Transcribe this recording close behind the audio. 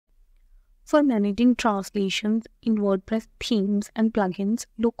For managing translations in WordPress themes and plugins,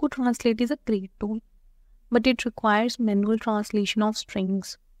 Loco Translate is a great tool, but it requires manual translation of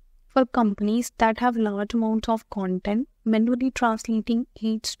strings. For companies that have large amounts of content, manually translating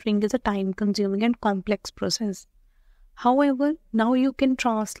each string is a time-consuming and complex process. However, now you can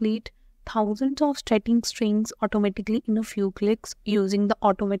translate thousands of static strings automatically in a few clicks using the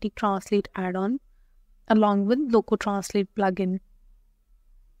Automatic Translate Addon along with Loco Translate Plugin.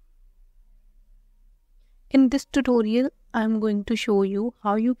 In this tutorial, I am going to show you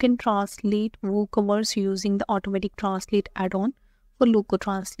how you can translate WooCommerce using the Automatic Translate Addon for Loco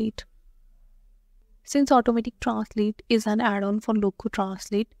Translate. Since Automatic Translate is an add-on for Loco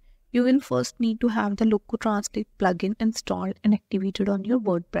Translate, you will first need to have the Loco Translate plugin installed and activated on your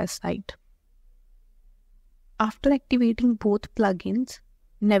WordPress site. After activating both plugins,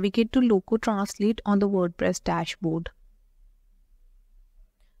 navigate to Loco Translate on the WordPress dashboard.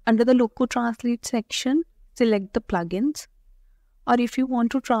 Under the Loco Translate section, select the plugins, or if you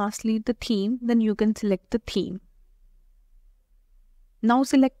want to translate the theme, then you can select the theme. Now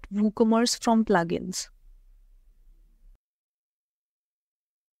select WooCommerce from plugins.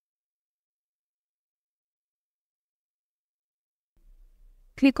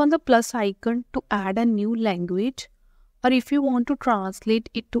 Click on the plus icon to add a new language, or if you want to translate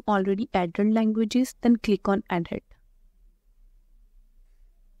it to already added languages, then click on Edit.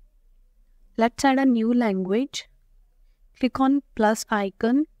 Let's add a new language. Click on plus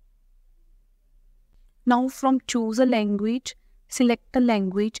icon. Now from choose a language, select the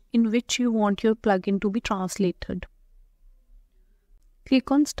language in which you want your plugin to be translated. Click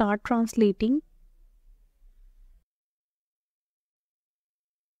on Start Translating.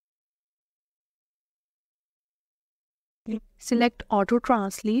 Select Auto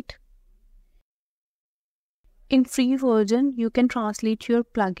Translate. In free version, you can translate your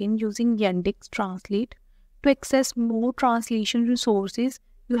plugin using Yandex Translate. To access more translation resources,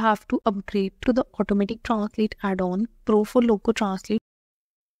 you have to upgrade to the Automatic Translate Addon Pro for Loco Translate.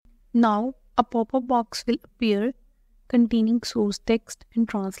 Now, a pop-up box will appear containing source text and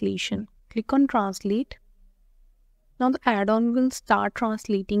translation. Click on Translate. Now the add-on will start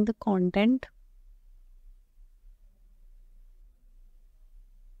translating the content.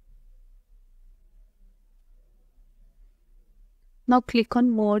 Now click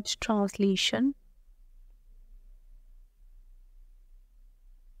on Merge Translation.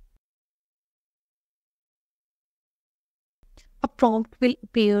 A prompt will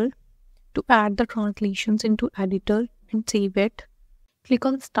appear to add the translations into editor and save it. Click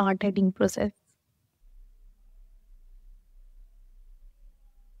on Start Adding Process.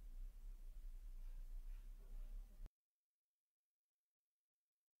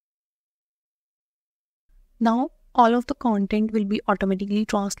 Now all of the content will be automatically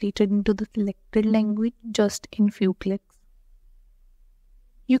translated into the selected language just in few clicks.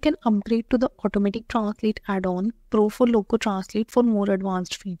 You can upgrade to the Automatic Translate Addon Pro for Loco Translate for more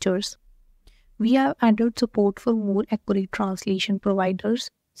advanced features. We have added support for more accurate translation providers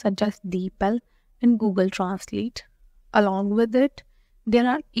such as DeepL and Google Translate. Along with it, there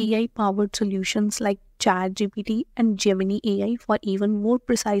are AI-powered solutions like ChatGPT and Gemini AI for even more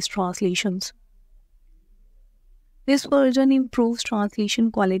precise translations. This version improves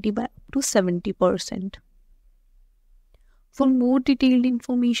translation quality by up to 70%. For more detailed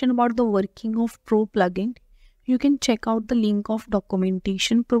information about the working of Pro plugin, you can check out the link of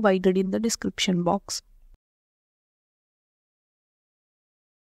documentation provided in the description box.